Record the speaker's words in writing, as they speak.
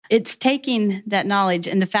It's taking that knowledge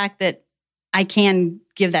and the fact that I can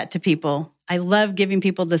give that to people. I love giving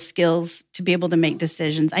people the skills to be able to make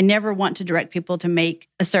decisions. I never want to direct people to make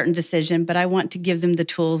a certain decision, but I want to give them the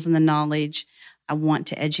tools and the knowledge. I want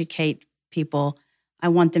to educate people. I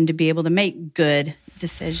want them to be able to make good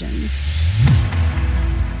decisions.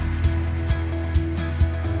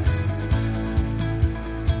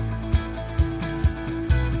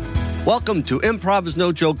 Welcome to Improv is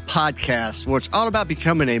No Joke podcast, where it's all about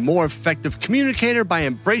becoming a more effective communicator by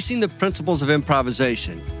embracing the principles of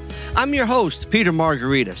improvisation. I'm your host, Peter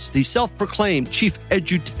Margaritis, the self-proclaimed Chief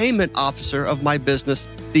Edutainment Officer of my business,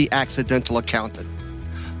 The Accidental Accountant.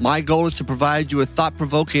 My goal is to provide you with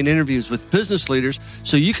thought-provoking interviews with business leaders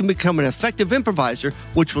so you can become an effective improviser,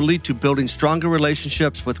 which will lead to building stronger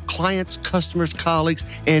relationships with clients, customers, colleagues,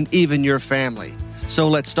 and even your family. So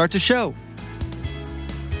let's start the show.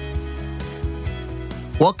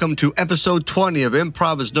 Welcome to episode 20 of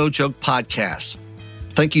Improv is No Joke podcast.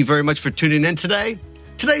 Thank you very much for tuning in today.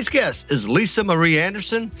 Today's guest is Lisa Marie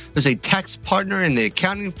Anderson, who's a tax partner in the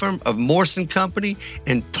accounting firm of Morrison Company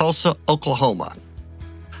in Tulsa, Oklahoma.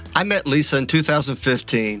 I met Lisa in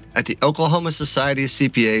 2015 at the Oklahoma Society of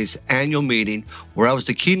CPAs annual meeting, where I was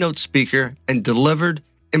the keynote speaker and delivered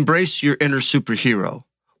Embrace Your Inner Superhero,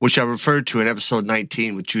 which I referred to in episode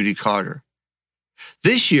 19 with Judy Carter.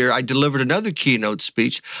 This year, I delivered another keynote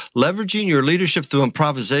speech, Leveraging Your Leadership Through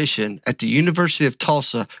Improvisation, at the University of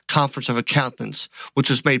Tulsa Conference of Accountants, which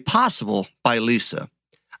was made possible by Lisa.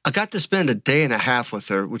 I got to spend a day and a half with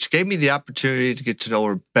her, which gave me the opportunity to get to know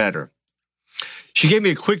her better. She gave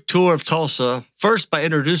me a quick tour of Tulsa, first by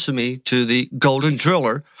introducing me to the Golden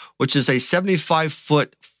Driller, which is a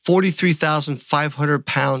 75-foot,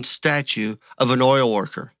 43,500-pound statue of an oil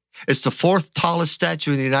worker. It's the fourth tallest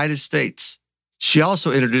statue in the United States. She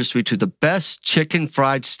also introduced me to the best chicken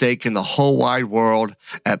fried steak in the whole wide world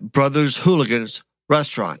at Brothers Hooligans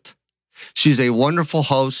Restaurant. She's a wonderful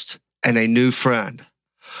host and a new friend.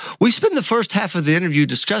 We spent the first half of the interview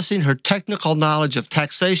discussing her technical knowledge of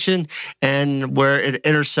taxation and where it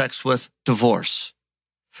intersects with divorce.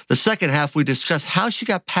 The second half, we discussed how she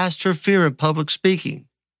got past her fear in public speaking.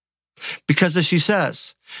 Because, as she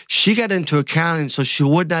says, she got into accounting so she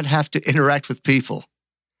would not have to interact with people.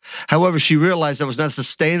 However, she realized that was not a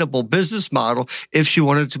sustainable business model if she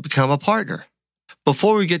wanted to become a partner.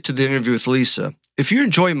 Before we get to the interview with Lisa, if you're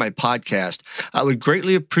enjoying my podcast, I would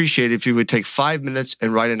greatly appreciate if you would take 5 minutes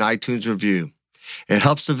and write an iTunes review. It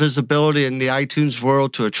helps the visibility in the iTunes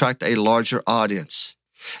world to attract a larger audience.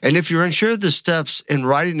 And if you're unsure of the steps in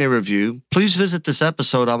writing a review, please visit this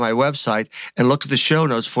episode on my website and look at the show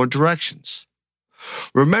notes for directions.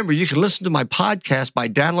 Remember, you can listen to my podcast by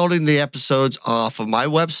downloading the episodes off of my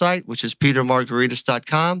website, which is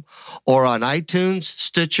petermargaritis.com, or on iTunes,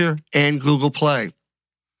 Stitcher, and Google Play.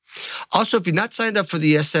 Also, if you're not signed up for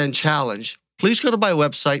the SN Challenge, please go to my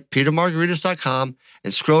website, petermargaritis.com,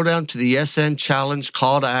 and scroll down to the SN Challenge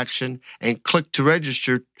call to action and click to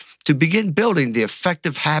register to begin building the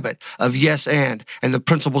effective habit of yes and the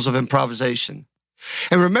principles of improvisation.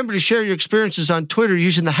 And remember to share your experiences on Twitter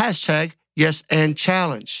using the hashtag Yes and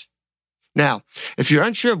Challenge. Now, if you're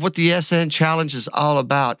unsure of what the Yes and Challenge is all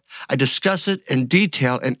about, I discuss it in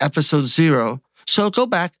detail in episode 0, so go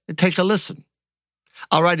back and take a listen.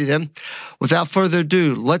 Alrighty then, without further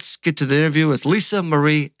ado, let's get to the interview with Lisa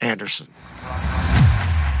Marie Anderson.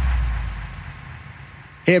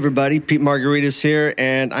 Hey everybody, Pete Margaritis here,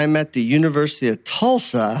 and I'm at the University of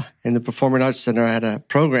Tulsa in the Performing Arts Center. I had a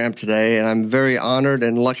program today, and I'm very honored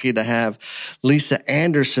and lucky to have Lisa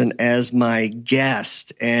Anderson as my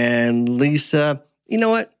guest. And Lisa, you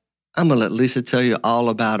know what? I'm going to let Lisa tell you all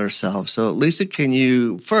about herself. So Lisa, can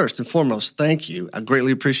you, first and foremost, thank you. I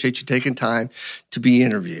greatly appreciate you taking time to be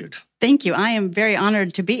interviewed. Thank you. I am very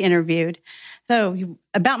honored to be interviewed. So,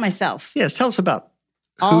 about myself. Yes, tell us about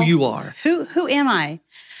who you are. Who am I?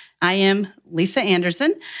 I am Lisa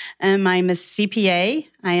Anderson, and I'm a CPA.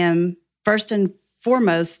 I am, first and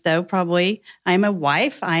foremost, though, probably, I am a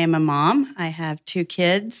wife. I am a mom. I have 2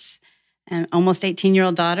 kids, an almost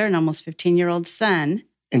 18-year-old daughter and almost 15-year-old son.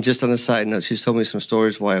 And just on a side note, she's told me some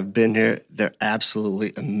stories while I've been here. They're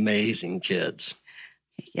absolutely amazing kids.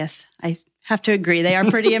 Yes, I have to agree. They are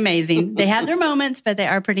pretty amazing. They have their moments, but they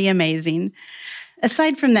are pretty amazing.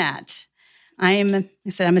 Aside from that, I'm a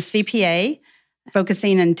CPA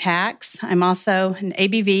focusing on tax. I'm also an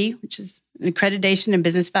ABV, which is an accreditation in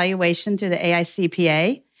business valuation through the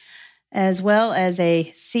AICPA, as well as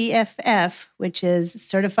a CFF, which is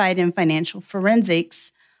certified in financial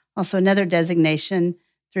forensics, also another designation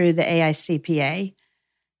through the AICPA.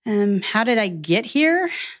 How did I get here?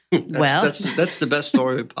 That's the best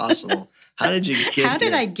story possible. How did you get here? How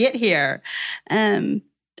did I get here?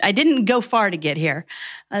 I didn't go far to get here.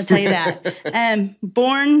 I'll tell you that.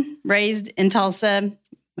 Born, raised in Tulsa,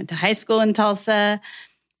 went to high school in Tulsa,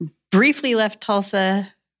 briefly left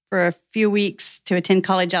Tulsa for a few weeks to attend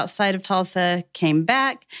college outside of Tulsa, came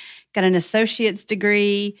back, got an associate's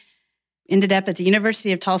degree, ended up at the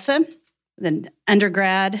University of Tulsa, then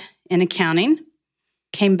undergrad in accounting.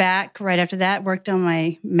 Came back right after that, worked on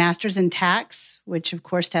my master's in tax, which, of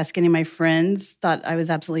course, to ask any of my friends, thought I was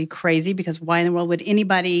absolutely crazy because why in the world would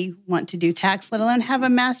anybody want to do tax, let alone have a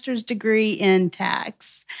master's degree in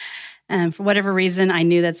tax? For whatever reason, I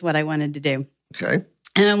knew that's what I wanted to do. Okay.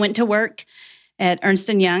 And I went to work at Ernst &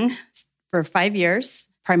 Young for 5 years,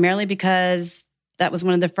 primarily because that was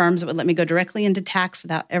one of the firms that would let me go directly into tax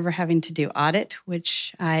without ever having to do audit,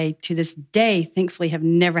 which I, to this day, thankfully have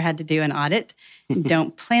never had to do an audit and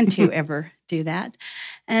don't plan to ever do that.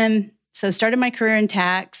 So started my career in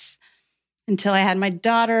tax until I had my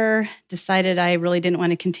daughter, decided I really didn't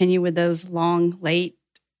want to continue with those long, late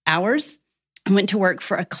hours. I went to work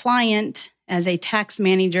for a client as a tax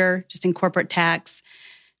manager, just in corporate tax.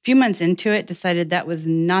 A few months into it, decided that was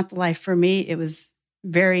not the life for me. It was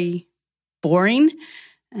very boring.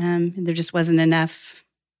 There just wasn't enough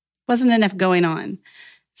going on.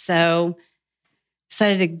 So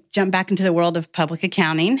decided to jump back into the world of public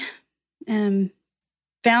accounting.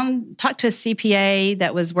 Talked to a CPA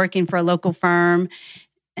that was working for a local firm.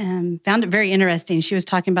 Found it very interesting. She was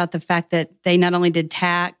talking about the fact that they not only did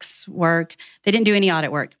tax work, they didn't do any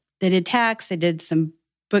audit work. They did tax, they did some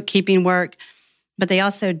bookkeeping work, but they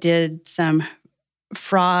also did some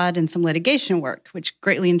fraud and some litigation work, which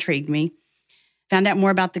greatly intrigued me. Found out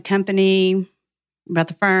more about the company, about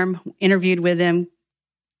the firm, interviewed with them,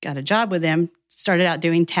 got a job with them, started out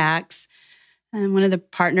doing tax. And one of the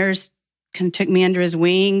partners kind of took me under his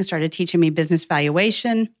wing, started teaching me business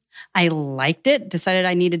valuation. I liked it, decided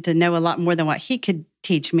I needed to know a lot more than what he could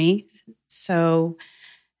teach me. So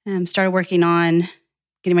started working on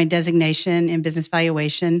getting my designation in business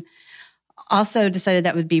valuation. Also decided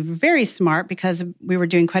that would be very smart because we were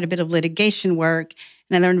doing quite a bit of litigation work.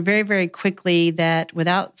 And I learned very, very quickly that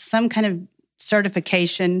without some kind of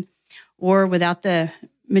certification or without the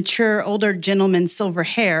mature older gentleman's silver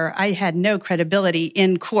hair, I had no credibility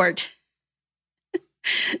in court.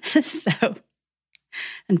 So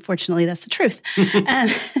unfortunately, that's the truth.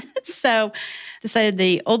 So decided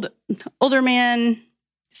the older man,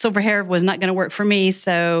 silver hair was not going to work for me.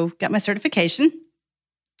 So got my certification.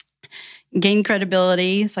 Gained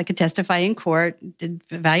credibility so I could testify in court, did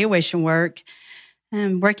valuation work.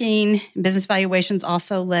 Working in business valuations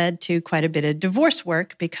also led to quite a bit of divorce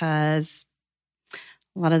work because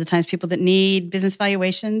a lot of the times people that need business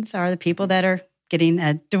valuations are the people that are getting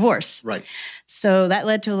a divorce. Right. So that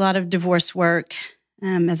led to a lot of divorce work.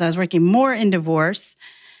 As I was working more in divorce,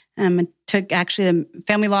 I took actually the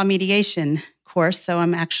family law mediation course. So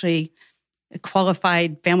I'm actually a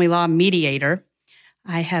qualified family law mediator.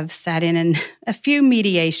 I have sat in a few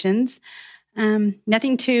mediations,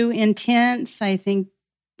 nothing too intense. I think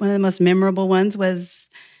one of the most memorable ones was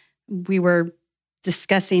we were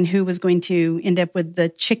discussing who was going to end up with the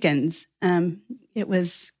chickens. It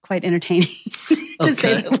was quite entertaining, to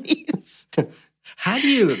say the least. How do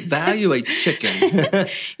you evaluate chicken?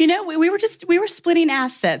 We were splitting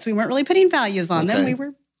assets. We weren't really putting values on them. We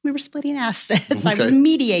were splitting assets. Okay. I was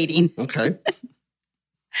mediating. Okay.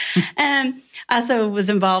 Also was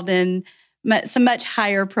involved in some much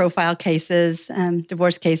higher profile cases,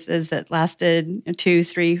 divorce cases that lasted 2,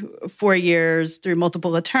 3, 4 years through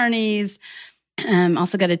multiple attorneys.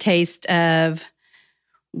 Also got a taste of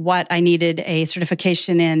what I needed a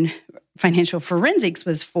certification in financial forensics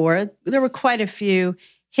was for. There were quite a few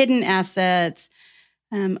hidden assets,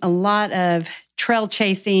 a lot of trail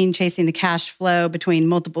chasing the cash flow between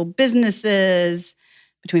multiple businesses,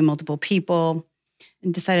 between multiple people,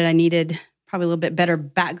 and decided I needed probably a little bit better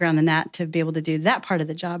background than that to be able to do that part of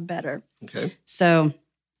the job better. Okay. So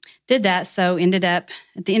did that. So ended up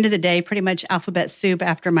at the end of the day, pretty much alphabet soup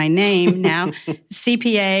after my name now,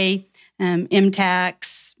 CPA,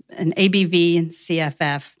 MTax, an ABV, and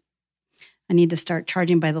CFF. I need to start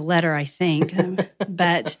charging by the letter, I think.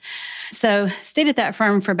 But so stayed at that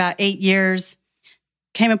firm for about 8 years.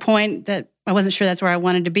 Came a point that I wasn't sure that's where I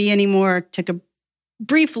wanted to be anymore. Took a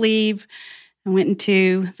brief leave. I went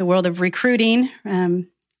into the world of recruiting,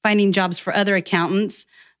 finding jobs for other accountants,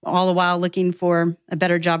 all the while looking for a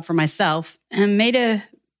better job for myself. And made a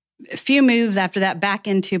few moves after that back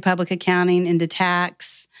into public accounting, into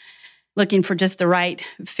tax, looking for just the right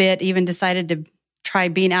fit. Even decided to try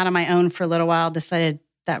being out on my own for a little while. Decided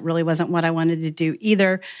that really wasn't what I wanted to do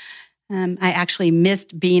either. I actually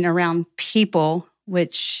missed being around people,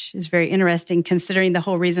 which is very interesting considering the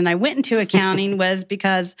whole reason I went into accounting was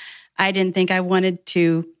because I didn't think I wanted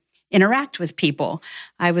to interact with people.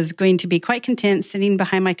 I was going to be quite content sitting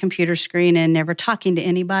behind my computer screen and never talking to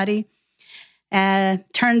anybody.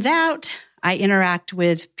 Turns out I interact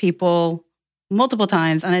with people multiple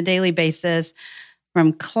times on a daily basis,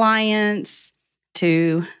 from clients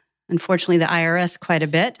to, unfortunately, the IRS quite a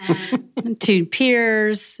bit, to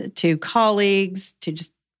peers, to colleagues, to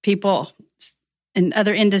just people in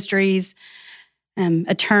other industries,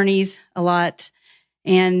 attorneys a lot.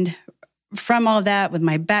 And from all of that, with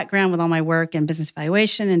my background, with all my work in business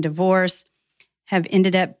valuation and divorce, have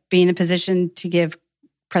ended up being in a position to give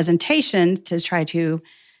presentations to try to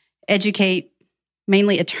educate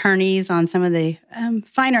mainly attorneys on some of the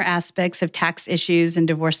finer aspects of tax issues and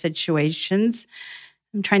divorce situations.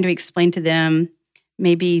 I'm trying to explain to them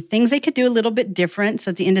maybe things they could do a little bit different.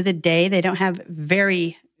 So at the end of the day, they don't have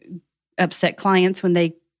very upset clients when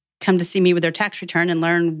they come to see me with their tax return and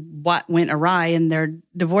learn what went awry in their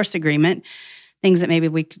divorce agreement, things that maybe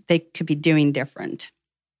they could be doing different.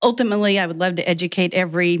 Ultimately, I would love to educate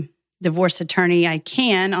every divorce attorney I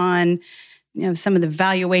can on some of the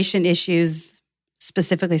valuation issues,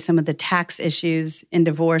 specifically some of the tax issues in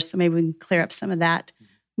divorce. So maybe we can clear up some of that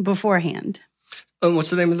beforehand.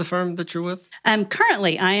 What's the name of the firm that you're with?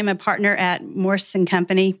 Currently, I am a partner at Morse &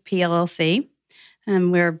 Company, PLLC.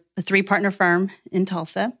 We're a 3-partner firm in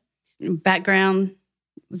Tulsa. Background,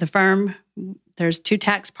 the firm, there's 2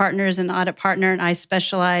 tax partners and audit partner, and I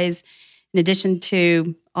specialize in addition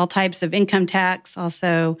to all types of income tax,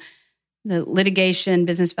 also the litigation,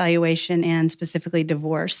 business valuation, and specifically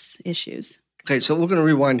divorce issues. Okay, so we're going to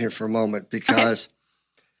rewind here for a moment because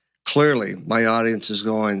clearly my audience is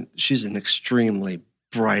going, she's an extremely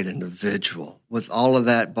bright individual with all of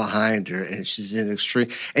that behind her, and she's an extreme.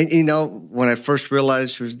 And when I first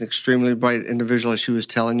realized she was an extremely bright individual, as she was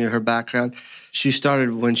telling you her background, she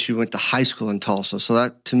started when she went to high school in Tulsa. So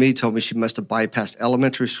that to me told me she must have bypassed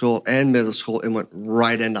elementary school and middle school and went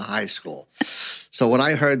right into high school. So when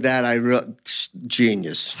I heard that,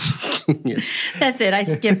 genius. Yes. That's it. I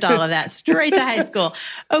skipped all of that straight to high school.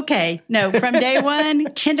 Okay, no, from day one,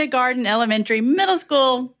 kindergarten, elementary, middle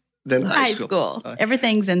school. Then high school.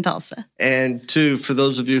 Everything's in Tulsa. And 2, for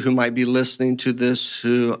those of you who might be listening to this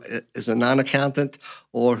who is a non-accountant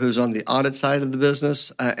or who's on the audit side of the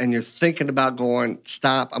business and you're thinking about going,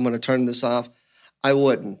 stop, I'm going to turn this off, I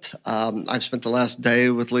wouldn't. I've spent the last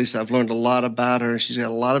day with Lisa. I've learned a lot about her. She's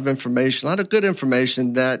got a lot of information, a lot of good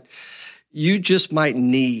information that you just might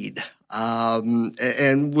need.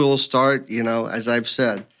 And we'll start, as I've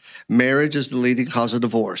said, marriage is the leading cause of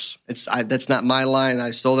divorce. That's not my line.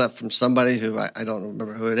 I stole that from somebody who I don't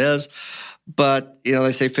remember who it is. But,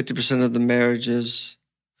 they say 50% of the marriages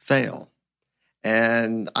fail.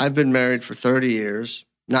 And I've been married for 30 years,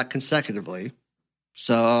 not consecutively.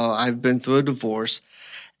 So I've been through a divorce.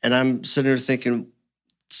 And I'm sitting here thinking,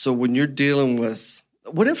 so when you're dealing with,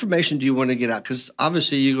 what information do you want to get out? Because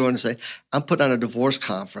obviously you're going to say, I'm putting on a divorce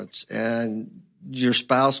conference, and your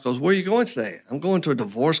spouse goes, where are you going today? I'm going to a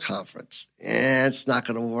divorce conference. And it's not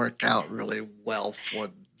going to work out really well for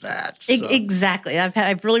that. So. Exactly.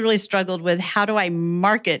 I've really, really struggled with how do I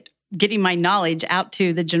market getting my knowledge out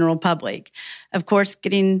to the general public. Of course,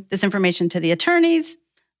 getting this information to the attorneys,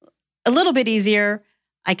 a little bit easier.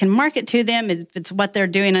 I can market to them if it's what they're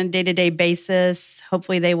doing on a day-to-day basis.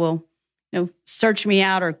 Hopefully they will search me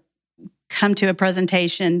out or come to a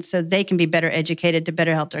presentation so they can be better educated to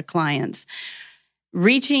better help their clients.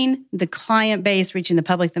 Reaching the client base, reaching the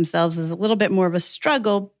public themselves is a little bit more of a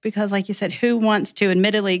struggle because, like you said, who wants to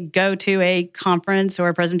admittedly go to a conference or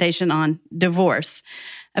a presentation on divorce?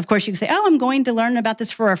 Of course, you can say, oh, I'm going to learn about this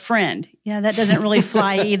for a friend. Yeah, that doesn't really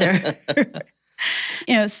fly either.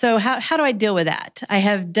 So how do I deal with that? I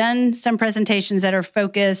have done some presentations that are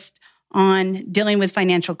focused on dealing with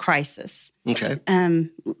financial crisis. Okay.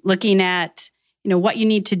 Looking at what you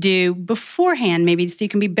need to do beforehand, maybe so you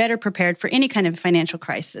can be better prepared for any kind of financial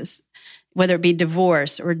crisis, whether it be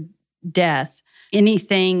divorce or death,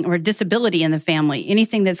 anything, or disability in the family,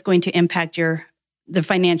 anything that's going to impact the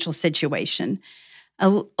financial situation. A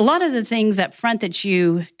lot of the things up front that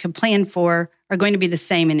you can plan for are going to be the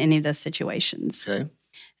same in any of those situations. Okay.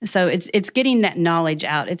 So it's getting that knowledge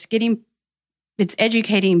out. It's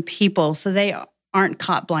educating people so they aren't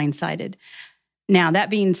caught blindsided. Now, that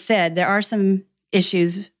being said, there are some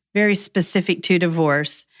issues very specific to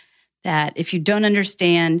divorce that if you don't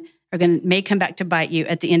understand may come back to bite you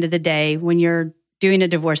at the end of the day when you're doing a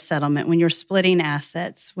divorce settlement, when you're splitting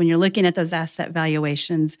assets, when you're looking at those asset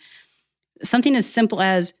valuations. Something as simple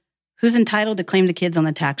as who's entitled to claim the kids on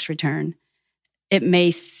the tax return. It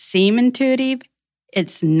may seem intuitive.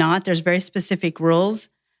 It's not. There's very specific rules.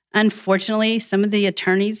 Unfortunately,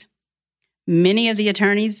 many of the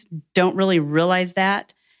attorneys don't really realize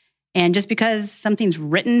that. And just because something's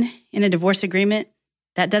written in a divorce agreement,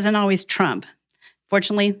 that doesn't always trump.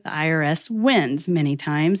 Fortunately, the IRS wins many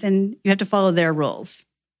times, and you have to follow their rules.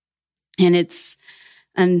 And it's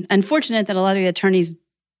unfortunate that a lot of the attorneys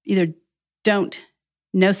either don't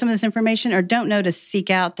know some of this information or don't know to seek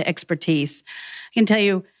out the expertise. I can tell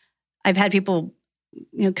you, I've had people,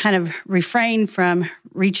 kind of refrain from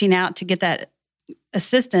reaching out to get that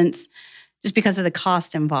assistance just because of the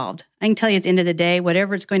cost involved. I can tell you at the end of the day,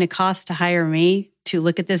 whatever it's going to cost to hire me to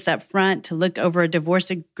look at this up front, to look over a divorce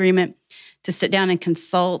agreement, to sit down and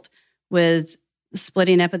consult with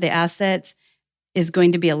splitting up of the assets is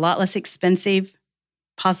going to be a lot less expensive,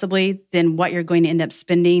 possibly, than what you're going to end up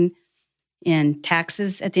spending in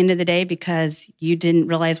taxes at the end of the day because you didn't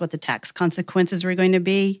realize what the tax consequences were going to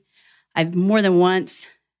be. I've more than once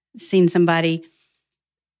seen somebody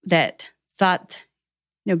that thought,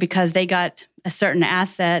 because they got a certain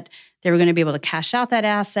asset, they were going to be able to cash out that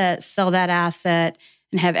asset, sell that asset,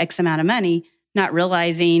 and have X amount of money, not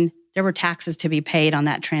realizing there were taxes to be paid on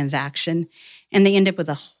that transaction. And they end up with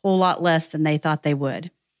a whole lot less than they thought they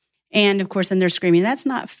would. And of course, then they're screaming, that's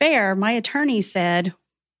not fair. My attorney said,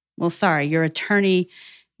 well, sorry, your attorney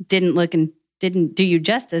didn't look and didn't do you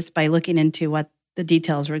justice by looking into what the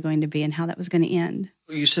details were going to be and how that was going to end.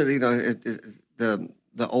 You said, the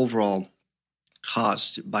overall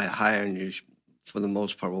cost by hiring you, for the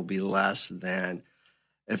most part, will be less than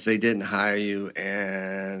if they didn't hire you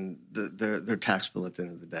and their tax bill at the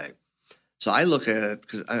end of the day. So I look at it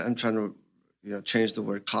because I'm trying to change the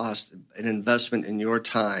word cost. An investment in your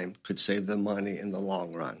time could save them money in the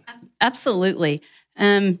long run. Absolutely.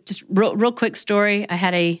 Just real quick story. I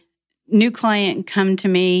had a new client come to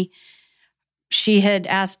me. She had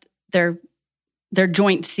asked their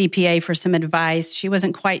joint CPA for some advice. She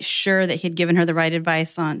wasn't quite sure that he'd given her the right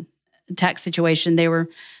advice on the tax situation.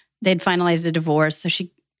 They'd finalized a divorce, so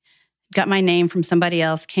she got my name from somebody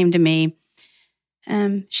else, came to me.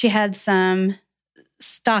 She had some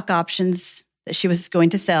stock options that she was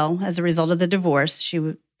going to sell as a result of the divorce.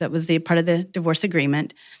 That was the part of the divorce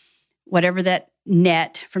agreement. Whatever that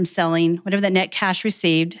net from selling, whatever that net cash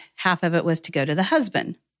received, half of it was to go to the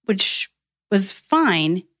husband, which was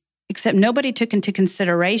fine, except nobody took into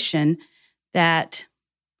consideration that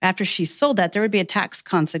after she sold that, there would be a tax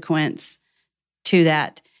consequence to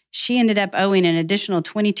that. She ended up owing an additional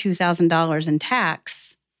 $22,000 in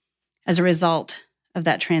tax as a result of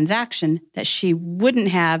that transaction that she wouldn't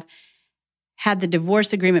have had the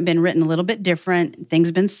divorce agreement been written a little bit different,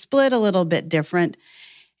 things been split a little bit different.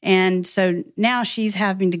 And so now she's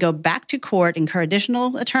having to go back to court, incur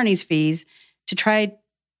additional attorney's fees to try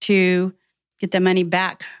to get the money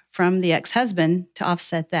back from the ex-husband to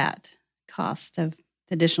offset that cost of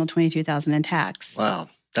the additional $22,000 in tax. Wow,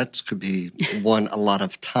 that could be, one, a lot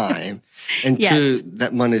of time, and yes. Two,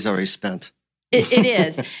 that money's already spent. It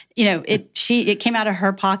is. It came out of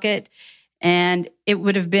her pocket, and it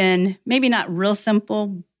would have been maybe not real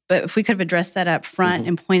simple, but if we could have addressed that up front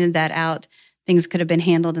and pointed that out, things could have been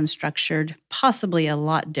handled and structured possibly a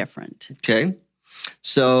lot different. Okay.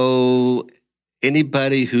 So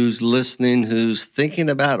anybody who's listening, who's thinking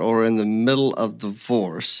about or in the middle of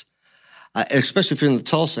divorce, especially if you're in the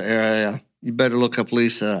Tulsa area, you better look up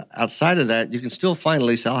Lisa. Outside of that, you can still find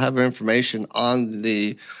Lisa. I'll have her information on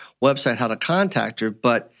the website, how to contact her,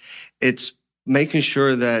 but it's making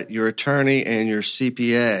sure that your attorney and your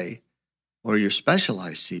CPA or your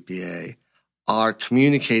specialized CPA are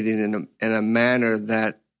communicating in a manner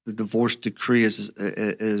that the divorce decree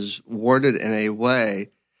is worded in a way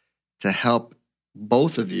to help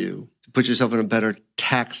both of you to put yourself in a better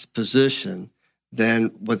tax position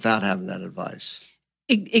than without having that advice.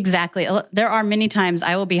 Exactly. There are many times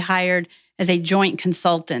I will be hired as a joint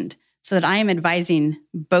consultant so that I am advising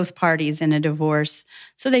both parties in a divorce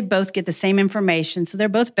so they both get the same information, so they're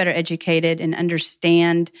both better educated and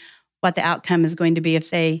understand what the outcome is going to be if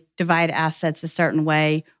they divide assets a certain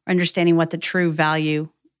way, or understanding what the true value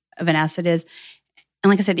of an asset is. And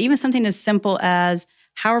like I said, even something as simple as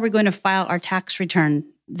how are we going to file our tax return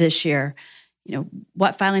this year?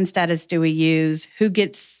 What filing status do we use? Who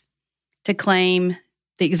gets to claim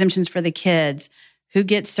the exemptions for the kids? Who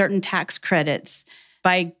gets certain tax credits?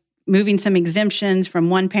 By moving some exemptions from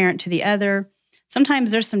one parent to the other, sometimes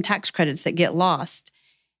there's some tax credits that get lost.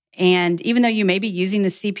 And even though you may be using a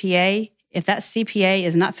CPA, if that CPA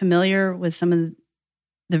is not familiar with some of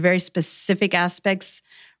the very specific aspects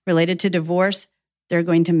related to divorce, they're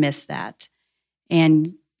going to miss that.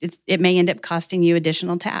 And it may end up costing you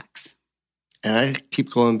additional tax. And I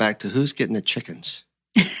keep going back to who's getting the chickens.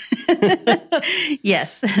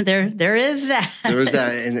 Yes, there is that. There is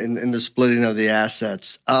that in the splitting of the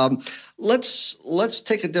assets. Let's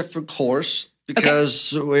take a different course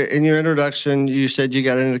because in your introduction, you said you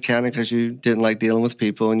got into accounting because you didn't like dealing with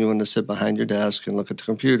people and you wanted to sit behind your desk and look at the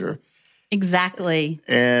computer. Exactly.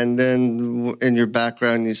 And then in your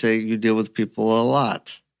background, you say you deal with people a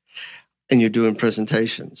lot and you're doing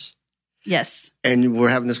presentations. Yes. And we're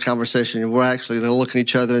having this conversation, and we're actually looking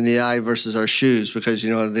each other in the eye versus our shoes because,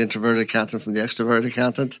 the introverted accountant from the extroverted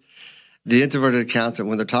accountant. The introverted accountant,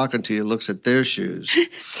 when they're talking to you, looks at their shoes.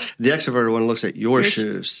 The extroverted one looks at your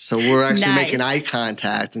shoes. So we're actually making eye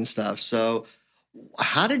contact and stuff. So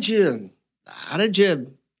how did you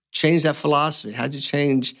change that philosophy? How did you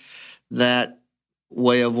change that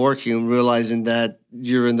way of working, realizing that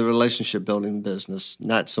you're in the relationship building business,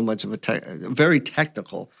 not so much of very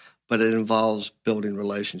technical, but it involves building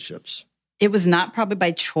relationships? It was not probably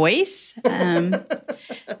by choice.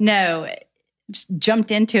 No, just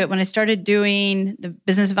jumped into it when I started doing the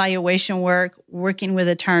business evaluation work, working with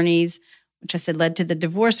attorneys, which I said led to the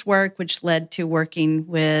divorce work, which led to working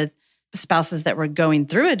with spouses that were going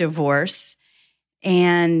through a divorce.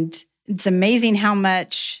 And it's amazing how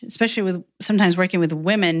much, especially with sometimes working with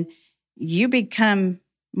women, you become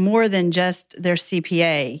more than just their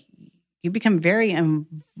CPA. You become very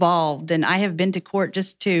involved. And I have been to court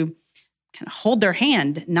just to kind of hold their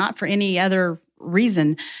hand, not for any other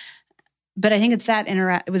reason. But I think it's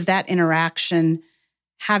it was that interaction,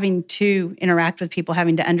 having to interact with people,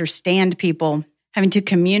 having to understand people, having to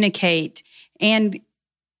communicate, and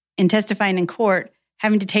in testifying in court,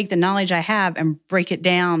 having to take the knowledge I have and break it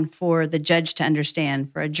down for the judge to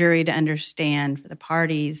understand, for a jury to understand, for the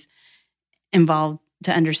parties involved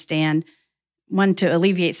to understand. One, to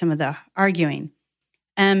alleviate some of the arguing.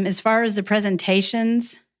 As far as the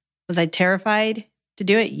presentations, was I terrified to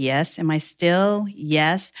do it? Yes. Am I still?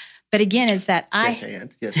 Yes. But again, it's that Yes,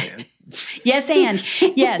 and. Yes, and.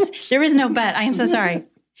 Yes, there is no but. I am so sorry.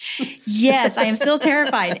 Yes, I am still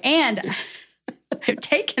terrified. And I've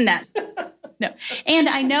taken that. No. And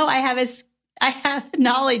I know I have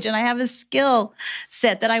knowledge and I have a skill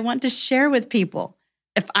set that I want to share with people.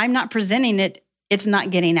 If I'm not presenting it, it's not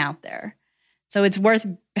getting out there. So it's worth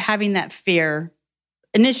having that fear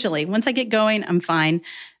initially. Once I get going, I'm fine.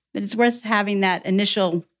 But it's worth having that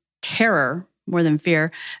initial terror, more than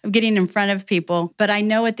fear, of getting in front of people. But I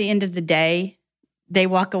know at the end of the day, they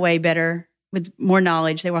walk away better with more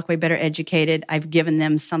knowledge. They walk away better educated. I've given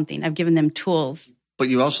them something. I've given them tools. But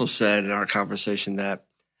you also said in our conversation that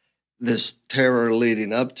this terror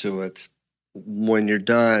leading up to it, when you're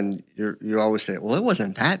done, you always say, well, it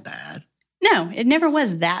wasn't that bad. No, it never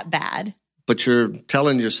was that bad. But you're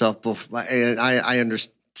telling yourself, and I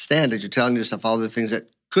understand that you're telling yourself all the things that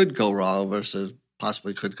could go wrong versus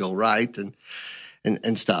possibly could go right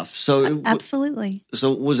and stuff. So absolutely.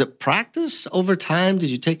 So was it practice over time? Did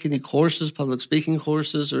you take any courses, public speaking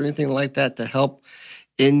courses or anything like that to help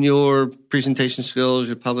in your presentation skills,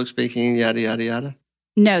 your public speaking, yada, yada, yada?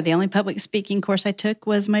 No, the only public speaking course I took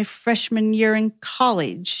was my freshman year in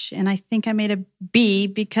college. And I think I made a B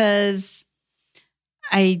because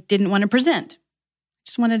I didn't want to present. I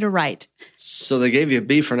just wanted to write. So they gave you a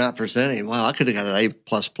B for not presenting. Wow, I could have got an A++.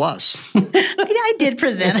 I did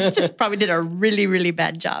present. I just probably did a really, really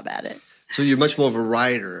bad job at it. So you're much more of a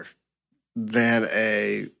writer than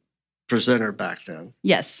a presenter back then.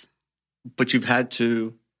 Yes. But you've had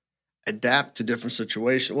to adapt to different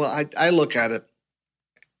situations. Well, I look at it,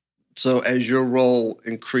 so as your role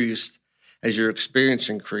increased, as your experience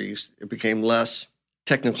increased, it became less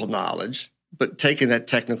technical knowledge, but taking that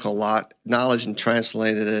technical knowledge and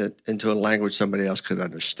translating it into a language somebody else could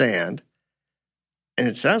understand. And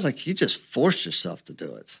it sounds like you just forced yourself to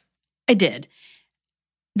do it. I did.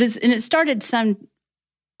 And it started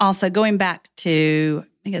also going back to,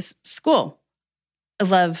 I guess, school. I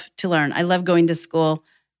love to learn. I love going to school.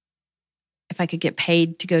 If I could get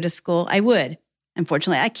paid to go to school, I would.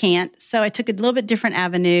 Unfortunately, I can't. So I took a little bit different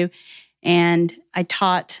avenue, and I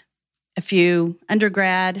taught a few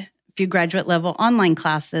undergrad, a few graduate level online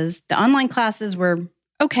classes. The online classes were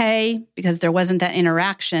okay because there wasn't that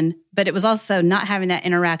interaction, but it was also not having that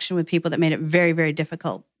interaction with people that made it very, very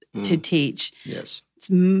difficult to teach. Yes.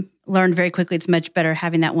 Learned very quickly. It's much better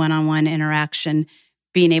having that one-on-one interaction,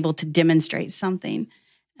 being able to demonstrate something.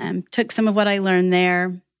 Took some of what I learned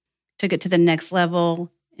there, took it to the next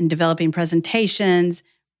level in developing presentations.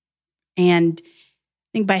 And I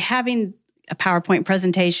think by having a PowerPoint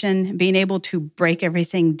presentation, being able to break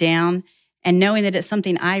everything down and knowing that it's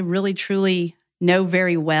something I really, truly know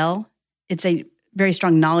very well, it's a very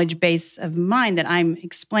strong knowledge base of mine that I'm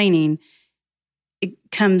explaining, it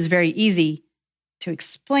comes very easy to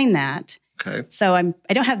explain that. Okay. So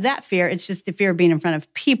I don't have that fear. It's just the fear of being in front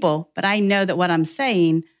of people. But I know that what I'm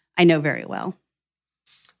saying, I know very well.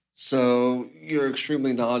 So you're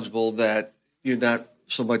extremely knowledgeable that you're not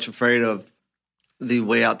so much afraid of the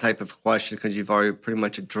way out type of question because you've already pretty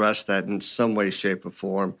much addressed that in some way, shape, or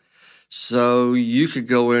form. So you could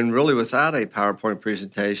go in really without a PowerPoint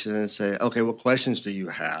presentation and say, okay, what questions do you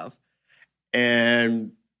have?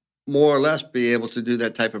 And more or less be able to do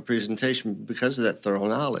that type of presentation because of that thorough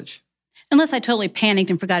knowledge. Unless I totally panicked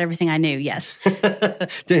and forgot everything I knew, yes.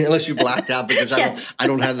 Unless you blacked out because Yes. I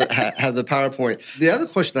don't have the PowerPoint. The other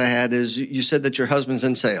question I had is you said that your husband's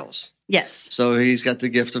in sales. Yes, So he's got the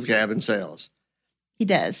gift of gab in sales. he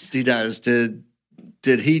does. He does. Did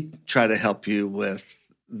he try to help you with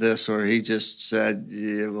this, or he just said,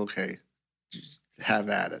 yeah, okay, just have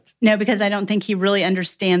at it? No, because I don't think he really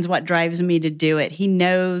understands what drives me to do it. He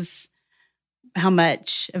knows how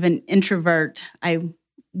much of an introvert I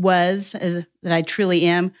was, that I truly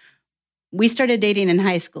am. We started dating in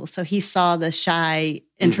high school, so he saw the shy,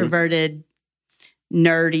 introverted,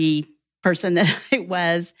 nerdy person that I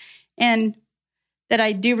was, and that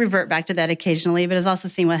I do revert back to that occasionally, but has also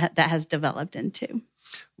seen what that has developed into.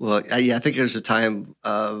 Well, I think there's a time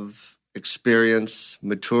of experience,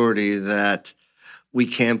 maturity that we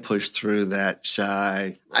can push through that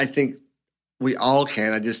shy. I think we all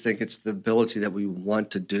can. I just think it's the ability that we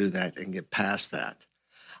want to do that and get past that.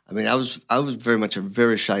 I mean, I was very much a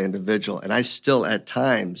very shy individual, and I still at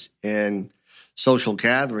times in social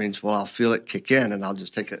gatherings, I'll feel it kick in, and I'll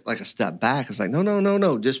just take it like a step back. It's like,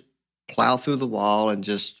 no, just plow through the wall and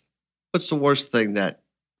just, what's the worst thing that,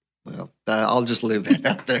 I'll just leave that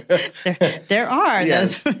out there. There are.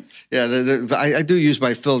 Yes. Those. Yeah, I do use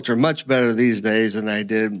my filter much better these days than I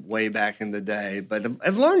did way back in the day. But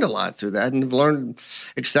I've learned a lot through that, and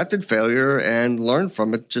I've accepted failure and learned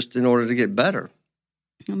from it just in order to get better.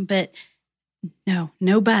 But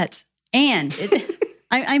no buts. And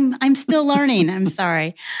I'm still learning. I'm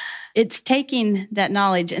sorry. It's taking that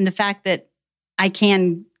knowledge and the fact that I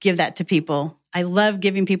can give that to people. I love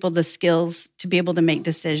giving people the skills to be able to make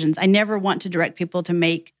decisions. I never want to direct people to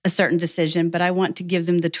make a certain decision, but I want to give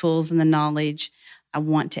them the tools and the knowledge. I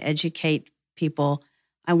want to educate people.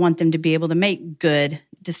 I want them to be able to make good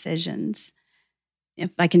decisions.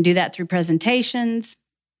 If I can do that through presentations,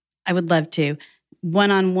 I would love to.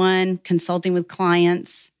 One-on-one, consulting with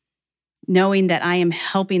clients, knowing that I am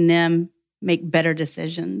helping them make better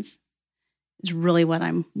decisions is really what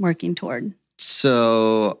I'm working toward.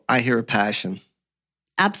 So I hear a passion.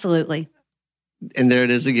 Absolutely. And there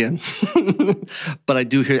it is again. But I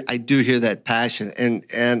do hear that passion.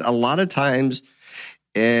 And a lot of times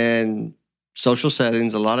in social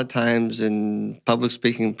settings, a lot of times in public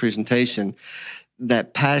speaking presentation,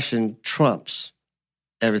 that passion trumps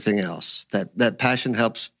everything else. That passion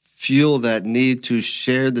helps fuel that need to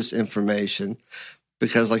share this information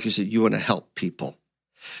because, like you said, you want to help people.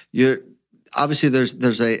 Obviously,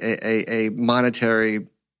 there's a monetary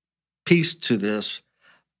piece to this,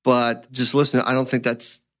 but just listening, I don't think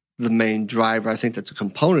that's the main driver. I think that's a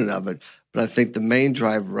component of it, but I think the main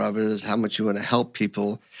driver of it is how much you want to help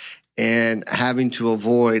people and having to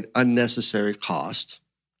avoid unnecessary cost,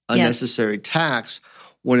 unnecessary tax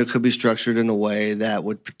when it could be structured in a way that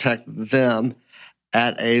would protect them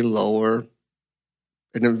at a lower.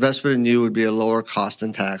 An investment in you would be a lower cost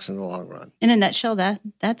in tax in the long run. In a nutshell,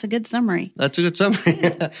 that's a good summary. That's a good summary.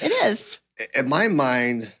 It is. In my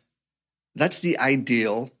mind, that's the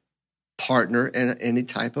ideal partner in any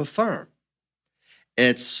type of firm.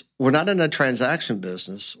 We're not in a transaction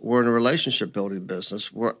business. We're in a relationship building business.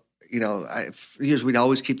 For years we'd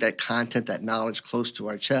always keep that content, that knowledge close to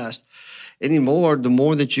our chest. Anymore, the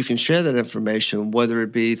more that you can share that information, whether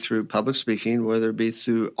it be through public speaking, whether it be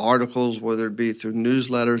through articles, whether it be through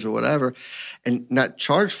newsletters or whatever, and not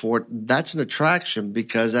charge for it, that's an attraction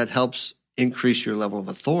because that helps increase your level of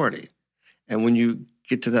authority. And when you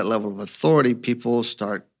get to that level of authority, people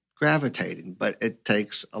start gravitating. But it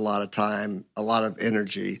takes a lot of time, a lot of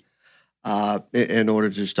energy in order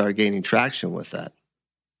to start gaining traction with that.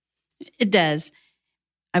 It does.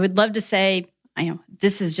 I would love to say,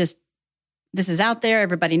 this is out there.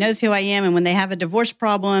 Everybody knows who I am. And when they have a divorce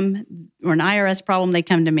problem or an IRS problem, they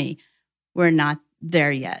come to me. We're not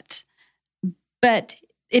there yet. But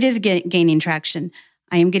it is gaining traction.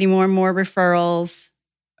 I am getting more and more referrals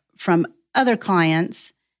from other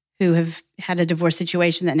clients who have had a divorce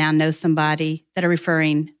situation that now knows somebody that are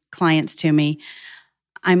referring clients to me.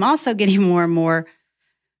 I'm also getting more and more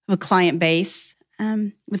of a client base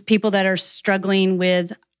with people that are struggling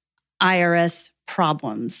with IRS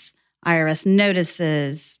problems, IRS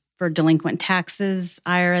notices for delinquent taxes,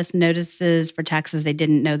 IRS notices for taxes they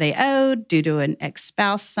didn't know they owed due to an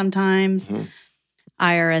ex-spouse sometimes,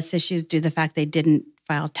 IRS issues due to the fact they didn't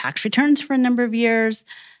file tax returns for a number of years.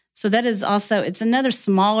 So that is also, it's another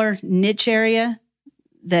smaller niche area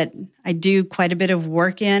that I do quite a bit of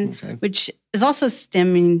work in, which is also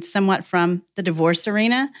stemming somewhat from the divorce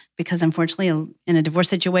arena, because unfortunately in a divorce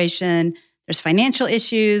situation, there's financial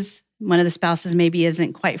issues. One of the spouses maybe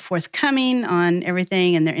isn't quite forthcoming on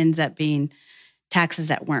everything, and there ends up being taxes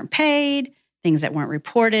that weren't paid, things that weren't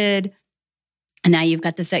reported. And now you've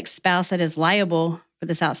got this ex-spouse that is liable for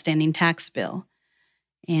this outstanding tax bill.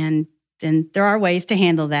 And then there are ways to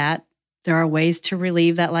handle that. There are ways to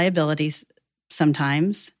relieve that liability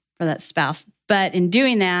sometimes for that spouse. But in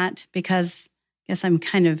doing that, because I guess I'm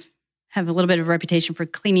kind of have a little bit of a reputation for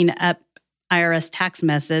cleaning up IRS tax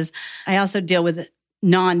messes, I also deal with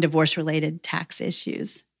non-divorce related tax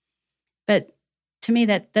issues. But to me,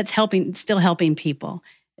 that's still helping people.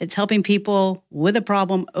 It's helping people with a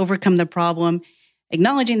problem, overcome the problem,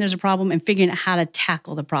 acknowledging there's a problem, and figuring out how to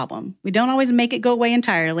tackle the problem. We don't always make it go away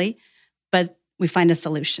entirely, but we find a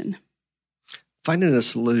solution. Finding a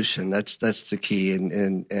solution, that's the key.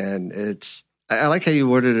 And it's, I like how you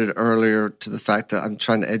worded it earlier to the fact that I'm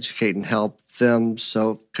trying to educate and help them.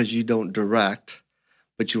 So, because you don't direct,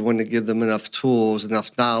 but you want to give them enough tools, enough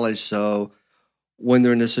knowledge, so when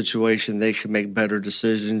they're in a situation, they can make better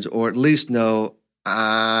decisions, or at least know,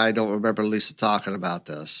 I don't remember Lisa talking about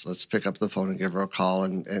this. Let's pick up the phone and give her a call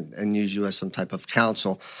and use you as some type of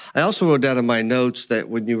counsel. I also wrote down in my notes that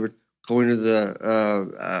when you were going to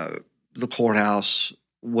the courthouse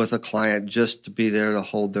with a client just to be there to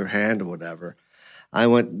hold their hand or whatever, I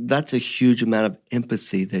went, that's a huge amount of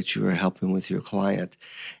empathy that you are helping with your client.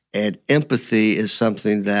 And empathy is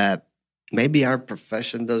something that maybe our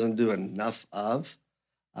profession doesn't do enough of,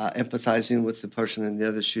 empathizing with the person in the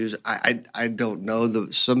other shoes. I don't know.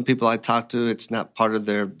 Some people I talk to, it's not part of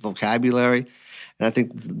their vocabulary. And I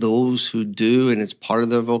think those who do, and it's part of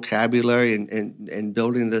their vocabulary, and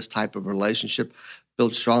building this type of relationship,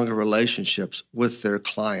 build stronger relationships with their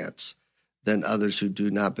clients than others who do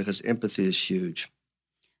not, because empathy is huge.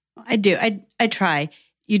 I do. I try.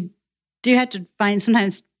 You do have to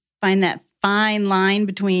sometimes find that fine line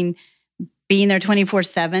between being there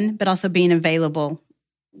 24/7, but also being available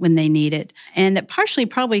when they need it. And that partially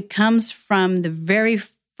probably comes from the very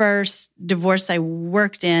first divorce I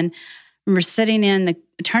worked in. I remember sitting in the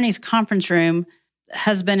attorney's conference room,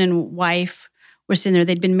 husband and wife were sitting there.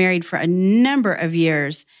 They'd been married for a number of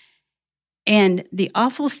years. And the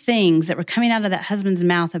awful things that were coming out of that husband's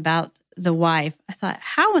mouth about the wife, I thought,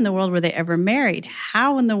 how in the world were they ever married?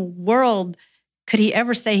 How in the world could he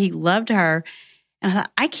ever say he loved her? And I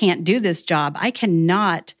thought, I can't do this job. I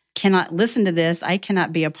cannot listen to this. I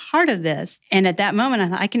cannot be a part of this. And at that moment, I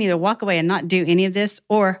thought, I can either walk away and not do any of this,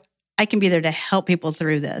 or I can be there to help people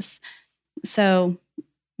through this. So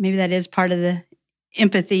maybe that is part of the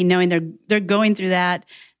empathy, knowing they're going through that.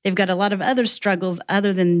 They've got a lot of other struggles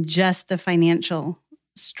other than just the financial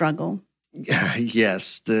struggle.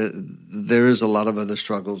 Yes, there is a lot of other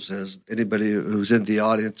struggles. As anybody who's in the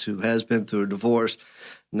audience who has been through a divorce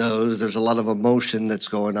knows, there's a lot of emotion that's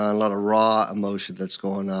going on, a lot of raw emotion that's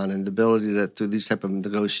going on, and the ability that through these type of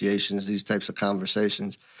negotiations, these types of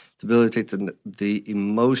conversations, the ability to take the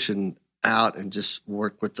emotion out and just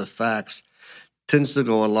work with the facts tends to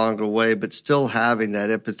go a longer way, but still having that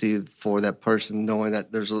empathy for that person, knowing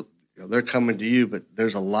that they're coming to you, but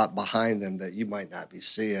there's a lot behind them that you might not be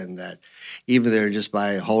seeing, that even there just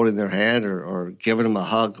by holding their hand or giving them a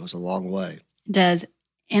hug goes a long way. It does.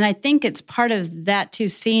 And I think it's part of that too,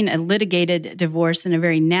 seeing a litigated divorce and a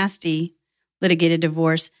very nasty litigated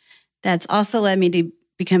divorce. That's also led me to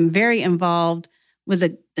become very involved with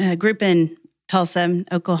a group in Tulsa,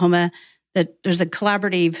 Oklahoma, that there's a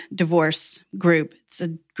collaborative divorce group. It's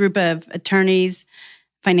a group of attorneys,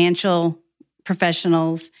 financial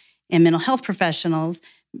professionals, and mental health professionals.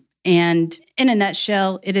 And in a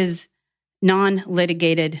nutshell, it is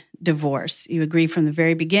non-litigated divorce. You agree from the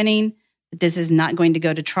very beginning that this is not going to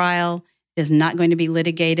go to trial, it is not going to be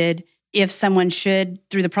litigated. If someone should,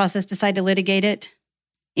 through the process, decide to litigate it,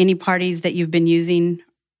 any parties that you've been using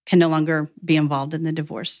can no longer be involved in the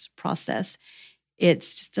divorce process.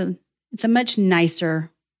 It's a much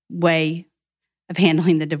nicer way of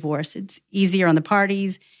handling the divorce. It's easier on the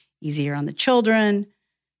parties, easier on the children.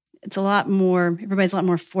 Everybody's a lot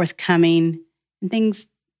more forthcoming, and things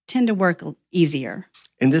tend to work easier.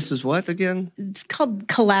 And this is what again? It's called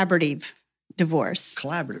collaborative divorce.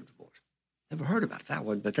 Collaborative divorce. Never heard about that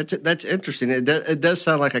one, but that's interesting. It does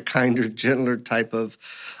sound like a kinder, gentler type of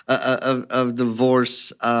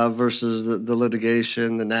divorce versus the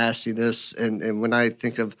litigation, the nastiness. And when I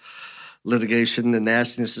think of litigation, the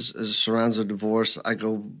nastiness surrounds a divorce, I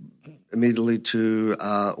go immediately to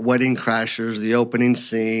Wedding Crashers, the opening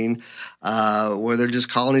scene, where they're just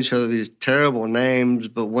calling each other these terrible names.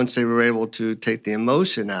 But once they were able to take the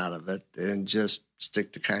emotion out of it and just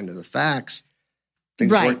stick to kind of the facts,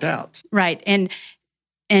 things worked out. Right. And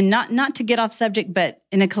not to get off subject, but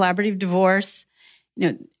in a collaborative divorce,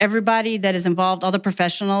 everybody that is involved, all the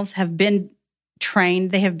professionals have been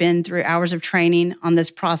trained. They have been through hours of training on this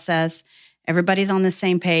process. Everybody's on the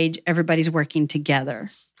same page. Everybody's working together.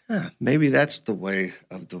 Yeah, maybe that's the way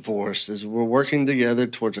of divorce, is we're working together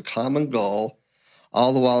towards a common goal,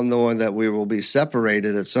 all the while knowing that we will be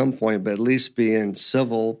separated at some point, but at least being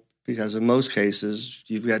civil, because in most cases,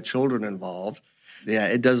 you've got children involved. Yeah,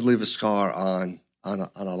 it does leave a scar on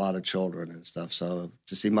a lot of children and stuff. So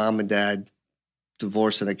to see mom and dad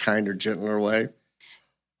divorce in a kinder, gentler way.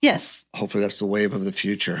 Yes. Hopefully that's the wave of the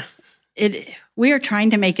future. We are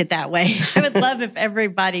trying to make it that way. I would love if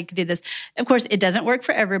everybody could do this. Of course, it doesn't work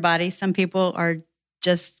for everybody. Some people are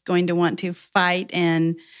just going to want to fight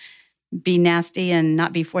and be nasty and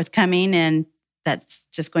not be forthcoming, and that's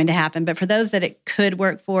just going to happen. But for those that it could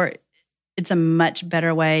work for, it's a much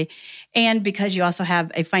better way. And because you also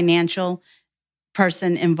have a financial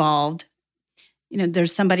person involved,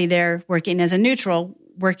 there's somebody there working as a neutral,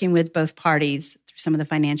 working with both parties through some of the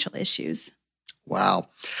financial issues. Wow.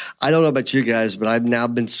 I don't know about you guys, but I've now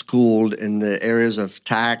been schooled in the areas of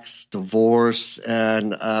tax, divorce,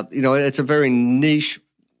 and, it's a very niche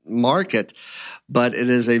market, but it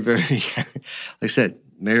is a very, like I said,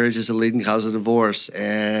 marriage is a leading cause of divorce.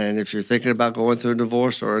 And if you're thinking about going through a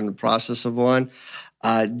divorce or in the process of one,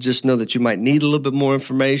 just know that you might need a little bit more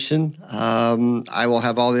information. I will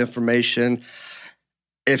have all the information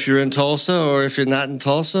if you're in Tulsa or if you're not in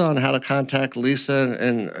Tulsa on how to contact Lisa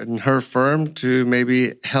and her firm to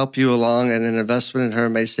maybe help you along, and an investment in her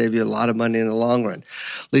may save you a lot of money in the long run.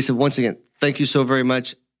 Lisa, once again, thank you so very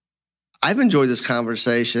much. I've enjoyed this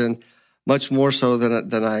conversation much more so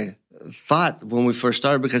than I thought when we first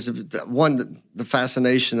started, because of one, the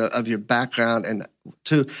fascination of your background, and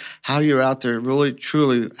two, how you're out there really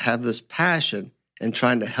truly have this passion in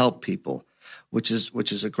trying to help people, which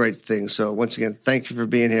is a great thing. So once again, thank you for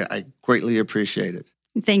being here. I greatly appreciate it.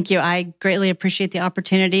 Thank you. I greatly appreciate the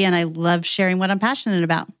opportunity, and I love sharing what I'm passionate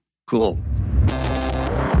about. Cool.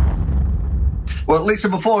 Well, Lisa,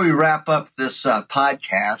 before we wrap up this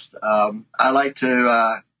podcast, I like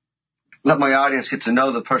to let my audience get to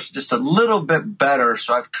know the person just a little bit better.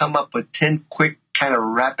 So I've come up with 10 quick kind of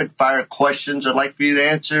rapid fire questions I'd like for you to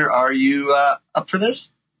answer. Are you up for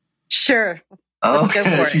this? Sure. Let's go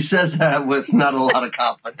for it. She says that with not a lot of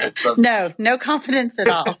confidence. No confidence at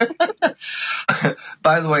all.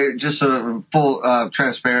 By the way, just a full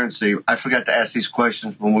transparency, I forgot to ask these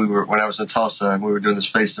questions when I was in Tulsa and we were doing this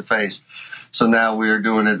face to face. So now we are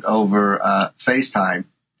doing it over FaceTime.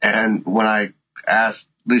 And when I asked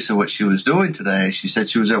Lisa what she was doing today, she said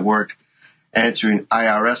she was at work answering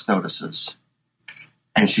IRS notices.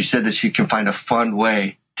 And she said that she can find a fun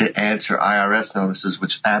way to answer IRS notices,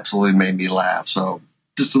 which absolutely made me laugh. So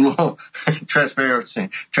just a little transparency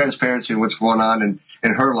in what's going on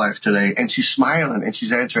in her life today. And she's smiling and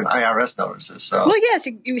she's answering IRS notices. So, well, yes,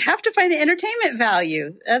 you have to find the entertainment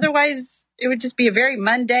value. Otherwise, it would just be a very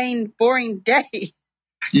mundane, boring day.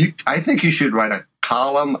 I think you should write a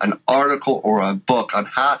column, an article, or a book on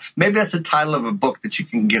how, maybe that's the title of a book that you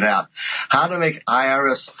can get out, how to make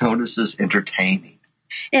IRS notices entertaining.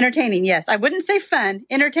 Entertaining, yes. I wouldn't say fun.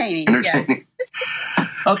 Entertaining. Yes.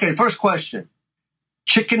 Okay, first question.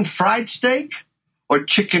 Chicken fried steak or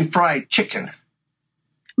chicken fried chicken?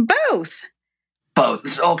 Both.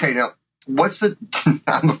 Both. Okay, now,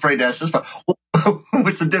 I'm afraid to ask this, but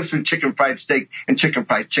what's the difference between chicken fried steak and chicken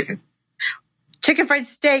fried chicken? Chicken fried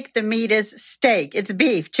steak, the meat is steak. It's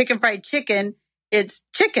beef. Chicken fried chicken, it's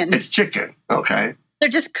chicken. It's chicken. Okay. They're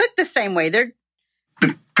just cooked the same way. They're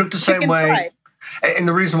cooked the same way. Fried. And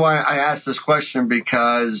the reason why I asked this question,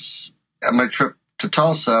 because on my trip to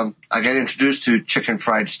Tulsa, I got introduced to chicken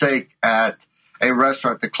fried steak at a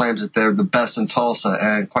restaurant that claims that they're the best in Tulsa.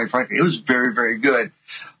 And quite frankly, it was very, very good.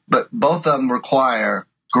 But both of them require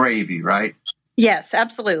gravy, right? Yes,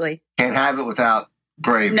 absolutely. Can't have it without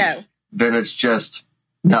gravy. No. Then it's just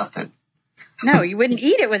nothing. No, you wouldn't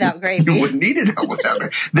eat it without gravy. You wouldn't eat it without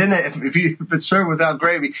gravy. Then if it's served without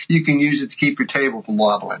gravy, you can use it to keep your table from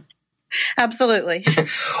wobbling. Absolutely.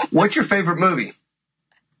 What's your favorite movie?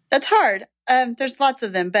 That's hard. There's lots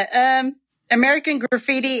of them, but American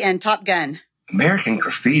Graffiti and Top Gun. American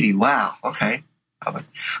Graffiti. Wow. Okay.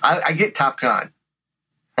 I get Top Gun.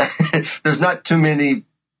 There's not too many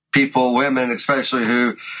people, women especially,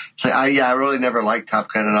 who say, I really never liked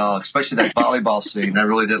Top Gun at all, especially that volleyball scene. I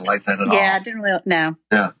really didn't like that at all. Yeah, I didn't really, no.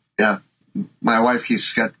 Yeah. My wife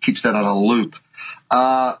keeps that on a loop.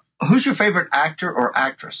 Who's your favorite actor or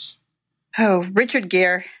actress? Oh, Richard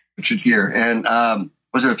Gere. Richard Gere. And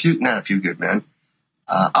was it not A Few Good Men?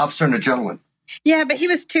 Officer and a Gentleman. Yeah, but he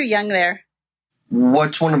was too young there.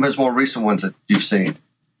 What's one of his more recent ones that you've seen?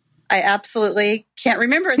 I absolutely can't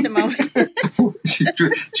remember at the moment. She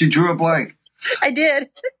drew a blank. I did.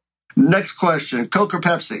 Next question. Coke or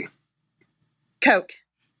Pepsi? Coke.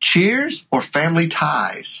 Cheers or Family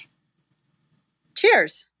Ties?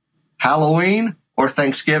 Cheers. Halloween or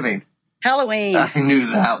Thanksgiving? Halloween. I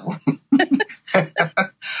knew that one.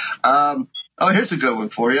 Here's a good one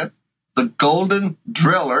for you. The Golden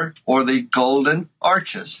Driller or the Golden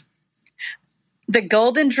Arches? The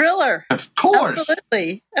Golden Driller. Of course.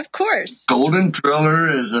 Absolutely. Of course. Golden Driller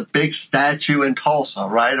is a big statue in Tulsa,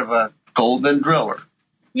 right, of a golden driller.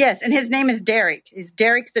 Yes, and his name is Derek. He's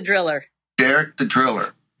Derek the Driller. Derek the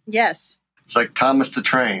Driller. Yes. It's like Thomas the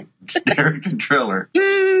Train. It's Derek the Driller.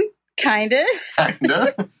 Kinda.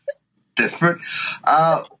 Kinda. Different.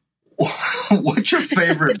 What's your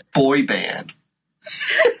favorite boy band?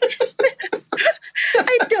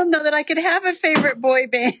 I don't know that I could have a favorite boy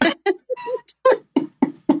band.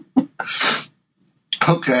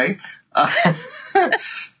 Okay.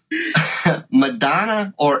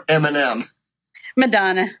 Madonna or Eminem?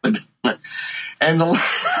 Madonna. And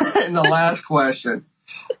the last question,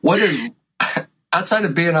 what is, outside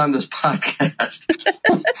of being on this podcast,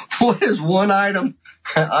 what is one item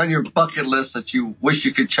on your bucket list that you wish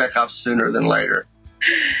you could check off sooner than later?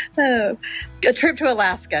 Oh, a trip to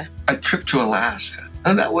Alaska. A trip to Alaska.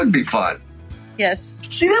 Oh, that would be fun. Yes.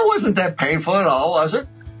 See, that wasn't that painful at all, was it?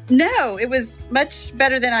 No, it was much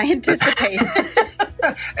better than I anticipated.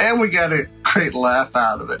 And we got a great laugh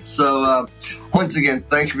out of it. So once again,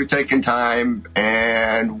 thank you for taking time,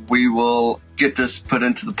 and we will get this put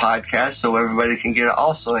into the podcast so everybody can get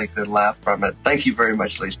also a good laugh from it. Thank you very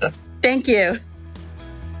much, Lisa. Thank you.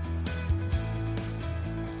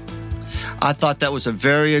 I thought that was a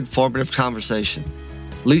very informative conversation.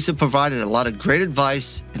 Lisa provided a lot of great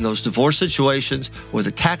advice in those divorce situations where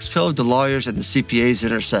the tax code, the lawyers, and the CPAs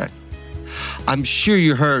intersect. I'm sure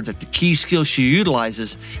you heard that the key skill she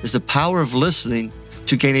utilizes is the power of listening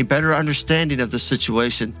to gain a better understanding of the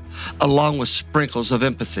situation, along with sprinkles of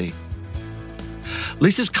empathy.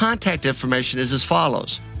 Lisa's contact information is as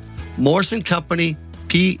follows. Morse & Company,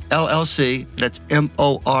 PLLC, that's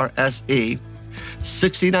M-O-R-S-E,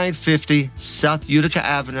 6950 South Utica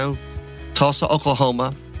Avenue, Tulsa,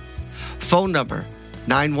 Oklahoma. Phone number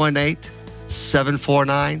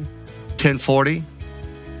 918-749-1040.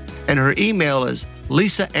 And her email is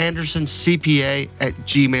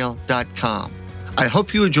lisaandersоncpa@gmail.com. I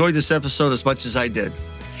hope you enjoyed this episode as much as I did.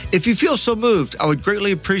 If you feel so moved, I would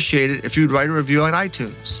greatly appreciate it if you'd write a review on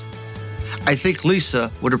iTunes. I think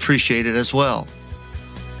Lisa would appreciate it as well.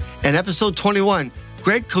 In episode 21,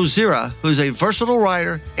 Greg Kozira, who is a versatile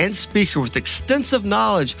writer and speaker with extensive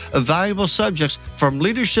knowledge of valuable subjects from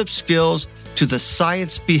leadership skills to the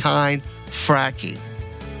science behind fracking.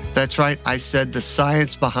 That's right, I said the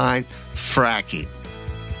science behind fracking.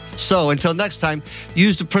 So until next time,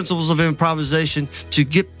 use the principles of improvisation to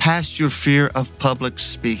get past your fear of public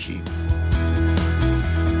speaking.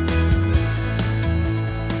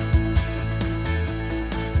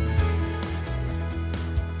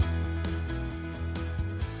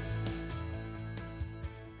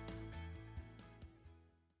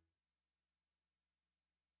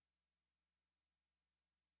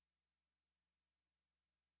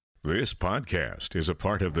 This podcast is a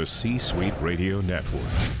part of the C-Suite Radio Network.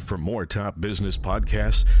 For more top business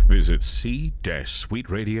podcasts, visit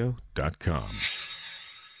c-suiteradio.com.